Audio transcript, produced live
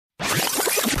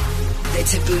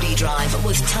It's a booty drive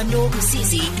with Tando,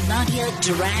 Msizi, Nadia,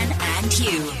 Duran, and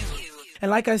you.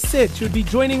 And like I said, she'll be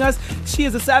joining us. She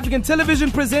is a South African television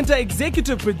presenter,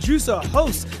 executive producer,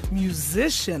 host,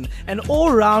 musician, and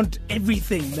all-round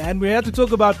everything, man. We're here to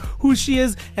talk about who she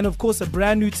is and, of course, a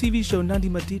brand new TV show. Nandi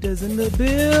Madida is in the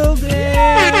building.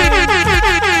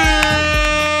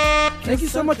 Thank you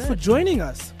so much for joining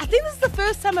us. I think this is the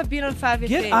first time I've been on 5FM.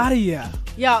 Get out of here.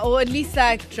 Yeah, or at least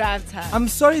like drive time. I'm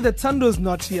sorry that Tando's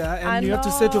not here and you have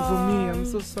to settle for me. I'm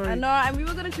so sorry. I know, and we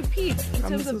were going to compete in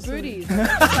terms of booties.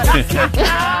 Taking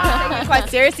it quite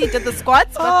seriously, did the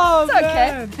squats, but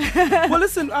it's okay. Well,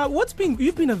 listen,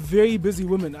 you've been a very busy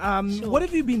woman. Sure. What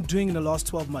have you been doing in the last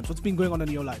 12 months? What's been going on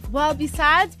in your life? Well,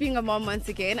 besides being a mom once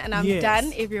again, and I'm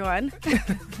done, everyone.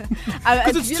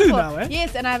 Because it's beautiful. 2 now, eh?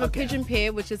 Yes, and I have a pigeon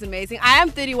pair, which is amazing. I am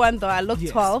 31 though. I look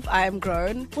 12. I am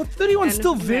grown. Well, 31 is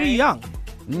still very young.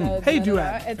 No, hey,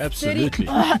 Duran. Absolutely.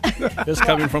 Just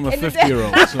coming from a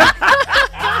 50-year-old. So.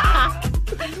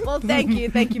 Well, thank you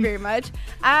very much.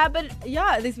 But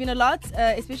yeah, there's been a lot,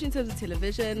 especially in terms of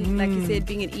television. Like you said,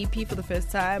 being an EP for the first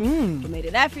time. We made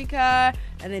in Africa.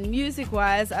 And then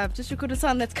music-wise, I've just recorded a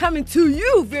song that's coming to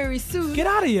you very soon. Get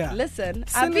out of here. Listen,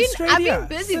 I've been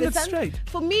busy. Send it straight.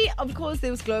 For me, of course,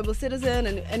 there was Global Citizen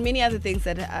and many other things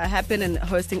that happened in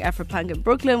hosting Afropunk in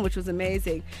Brooklyn, which was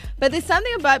amazing. But there's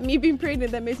something about me being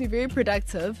pregnant that makes me very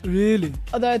productive. Really?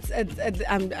 Although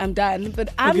I'm done. But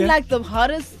I'm like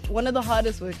one of the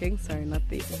hardest working. Sorry, not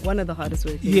the one of the hardest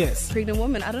working. Yes. Pregnant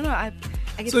woman. I don't know. I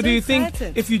get so do you excited.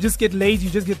 think if you just get laid, you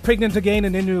just get pregnant again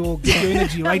and then you will get your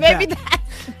energy right maybe back? That.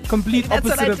 Complete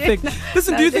opposite effect.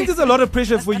 Listen, do you think there's a lot of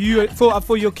pressure for you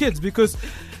for your kids? Because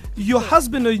your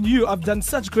husband and you have done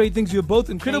such great things. You're both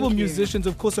incredible musicians.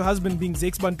 Of course, your husband being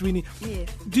Zex Bantwini. Yes.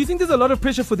 Do you think there's a lot of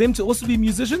pressure for them to also be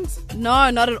musicians?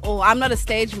 No, not at all. I'm not a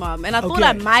stage mom, and I thought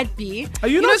I might be. Are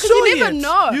you not sure you never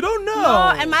know. You don't know.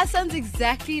 No, and my son's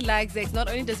exactly like Zex. Not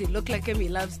only does he look like him, he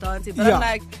loves dancing, but I'm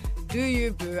like, do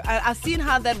you, boo? I've seen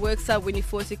how that works out when you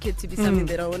force your kid to be something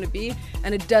they don't want to be,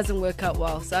 and it doesn't work out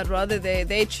well. So I'd rather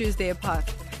they choose their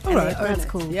path. All right, that's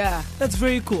cool. Yeah, that's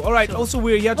very cool. All right, also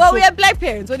we're here. Well, we have black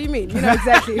parents. What do you mean? You know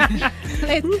exactly. I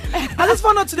just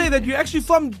found out today that you're actually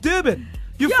from Durban.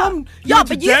 You're from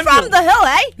but you're from the hill,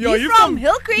 eh? Yeah, you're from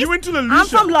Hillcrest. You went to La Lucia. I'm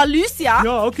from La Lucia.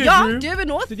 Yeah, okay, yeah, Durban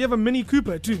North. Did you have a Mini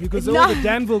Cooper too? Because all the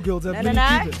Danville girls have Mini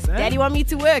Coopers. Eh? Daddy want me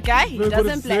to work, eh? He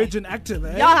doesn't play. Virgin active,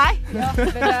 eh? Yeah, hi. Yeah,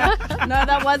 but, no,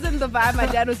 that wasn't the vibe. My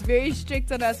dad was very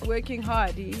strict on us working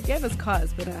hard. He gave us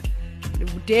cars, but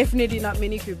definitely not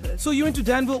Mini Coopers. So you went to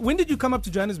Danville. When did you come up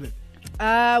to Johannesburg?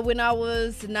 When I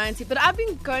was 19. But I've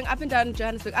been going up and down in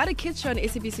Johannesburg. I had a kids show on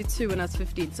SABC 2 when I was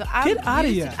 15. So Get out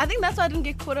of here. I think that's why I didn't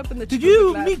get caught up in the Did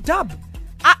you meet Dub?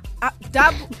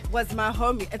 Dub was my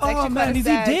homie. It's actually man, is he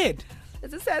dead?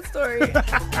 It's a sad story.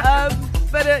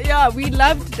 But we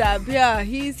loved Dub. Yeah,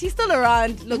 he's still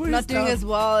around. Look, not doing as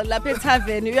well. Lapet's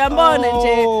having. I'm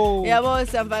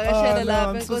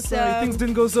Things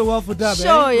didn't go so well for Dub.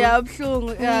 Sure, yeah,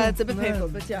 it's a bit painful,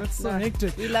 but yeah. That's so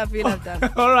hectic. We love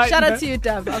Dub. All right. Shout out to you,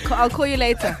 Dub. I'll call you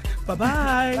later.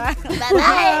 Bye-bye.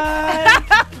 Bye-bye.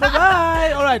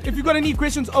 Bye-bye. All right. If you've got any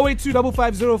questions,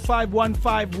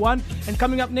 082-550-5151. And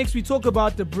coming up next, we talk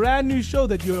about the brand new show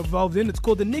that you're involved in. It's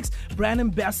called The Next Brand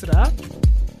Ambassador.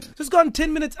 Just gone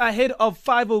 10 minutes ahead of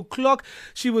 5 o'clock.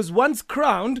 She was once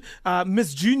crowned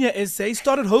Miss Junior SA,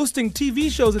 started hosting TV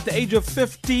shows at the age of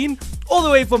 15, all the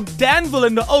way from Danville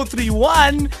in the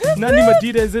 031. Nandi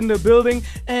Madida is in the building,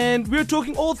 and we're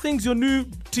talking all things your new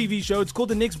TV show. It's called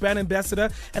The Next Brand Ambassador,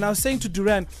 and I was saying to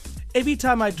Duran, every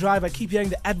time I drive, I keep hearing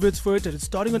the adverts for it, that it's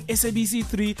starting on SABC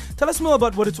 3. Tell us more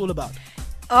about what it's all about.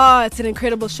 Oh, it's an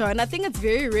incredible show, and I think it's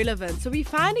very relevant. So we're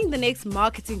finding the next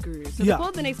marketing guru. So we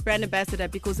call the next brand ambassador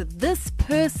because this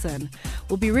person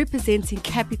will be representing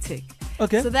Capitec.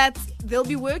 Okay. So they'll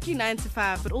be working 9 to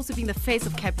 5, but also being the face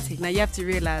of Capitec. Now you have to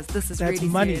realize this is That's really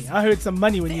money. serious. I heard some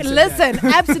money when you said Listen,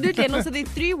 that. absolutely. And also there are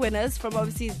 3 winners from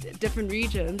obviously different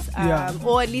regions,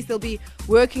 or at least they'll be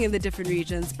working in the different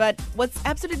regions. But what's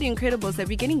absolutely incredible is that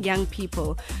we're getting young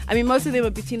people. I mean, most of them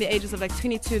are between the ages of like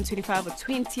 22 and 25 or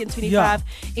 20 and 25. Yeah.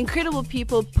 Incredible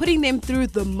people, putting them through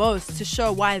the most to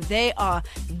show why they are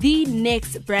the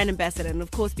next brand ambassador. And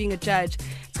of course, being a judge,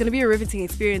 it's going to be a riveting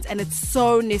experience, and it's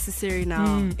so necessary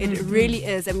now. It really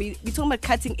is. And we're talking about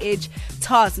cutting edge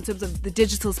tasks in terms of the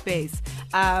digital space,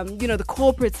 the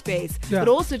corporate space, but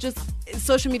also just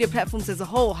social media platforms as a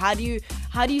whole. How do you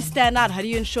stand out? How do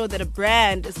you ensure that a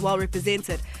brand is well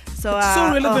represented? So, it's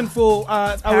so relevant for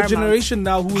our generation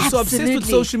now, who is so obsessed with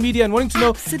social media and wanting to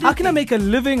know, how can I make a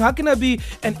living? How can I be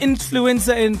an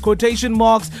influencer in quotation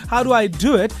marks? How do I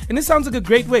do it? And this sounds like a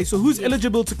great way. So who's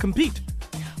eligible to compete?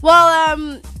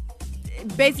 Well,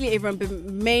 basically everyone, but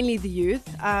mainly the youth.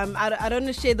 I don't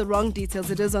want to share the wrong details.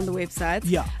 It is on the website.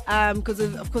 Yeah. Because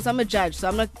of course I'm a judge, so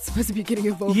I'm not supposed to be getting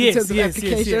involved in terms of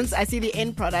applications. I see the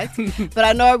end product, but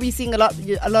I know we're seeing a lot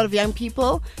of young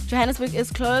people. Johannesburg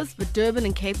is closed, but Durban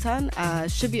and Cape Town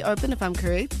should be open if I'm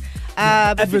correct.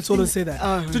 Adverts always say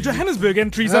that. The Johannesburg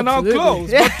entries are now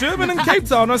closed, but Durban and Cape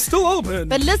Town are still open.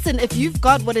 But listen, if you've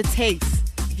got what it takes,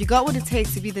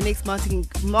 to be the next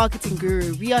marketing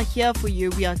guru, we are here for you.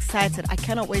 We are excited. I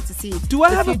cannot wait to see. Do I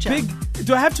have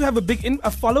to have a big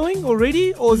following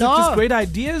already, or is it just great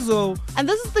ideas? Or and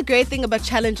this is the great thing about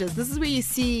challenges. This is where you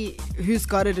see who's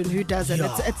got it and who doesn't.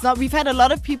 Yeah. It's not. We've had a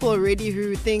lot of people already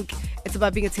who think it's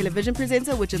about being a television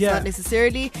presenter, which is not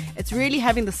necessarily. It's really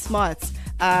having the smarts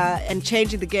and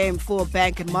changing the game for a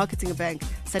bank and marketing a bank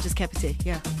such as Capitec.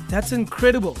 Yeah, that's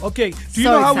incredible. Okay, do you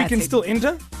know how we can still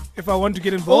enter? If I want to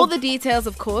get involved? All the details,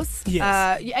 of course.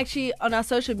 Yes. You actually, on our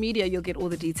social media, you'll get all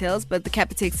the details, but the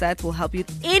Capitec site will help you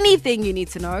with anything you need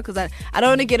to know, because I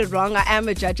don't want to get it wrong. I am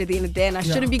a judge at the end of the day, and I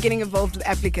shouldn't be getting involved with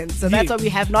applicants. So that's why we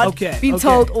have not been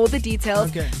told all the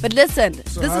details. Okay. But listen,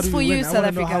 this is for you, South Africa.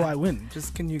 I want to know how I win.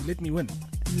 Just can you let me win?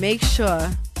 Make sure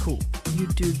cool. you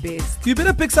do best. You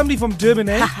better pick somebody from Durban,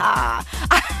 eh?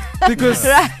 Because...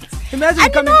 Imagine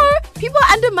and you know, people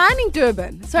are undermining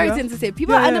Durban. Sorry to say.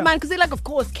 People are undermining because they're like, of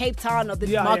course, Cape Town or the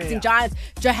marketing giants,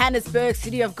 Johannesburg,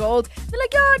 City of Gold. They're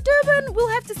like, Durban, we'll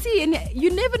have to see. And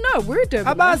you never know. We're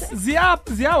Durban.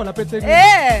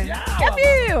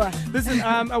 Listen,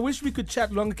 I wish we could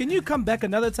chat longer. Can you come back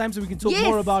another time so we can talk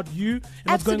more about you and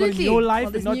what's going on in your life?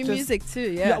 Well, there's and not new just music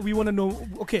too, yeah. We want to know,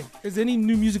 okay, is there any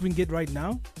new music we can get right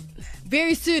now?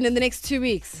 Very soon, in the next 2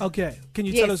 weeks. Okay. Can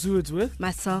you tell us who it's with?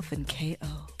 Myself and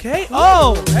K.O.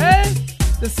 K.O. Hey?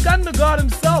 The Scandal God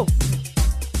himself.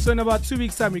 So in about 2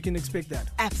 weeks' time, we can expect that.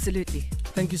 Absolutely.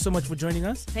 Thank you so much for joining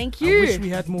us. Thank you. I wish we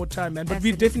had more time, man. But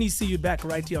we'll definitely see you back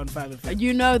right here on 5FM.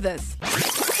 You know this.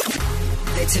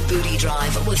 The Tabooty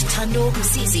Drive with Tando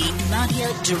Musizi, Nadia,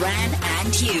 Duran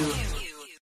and you.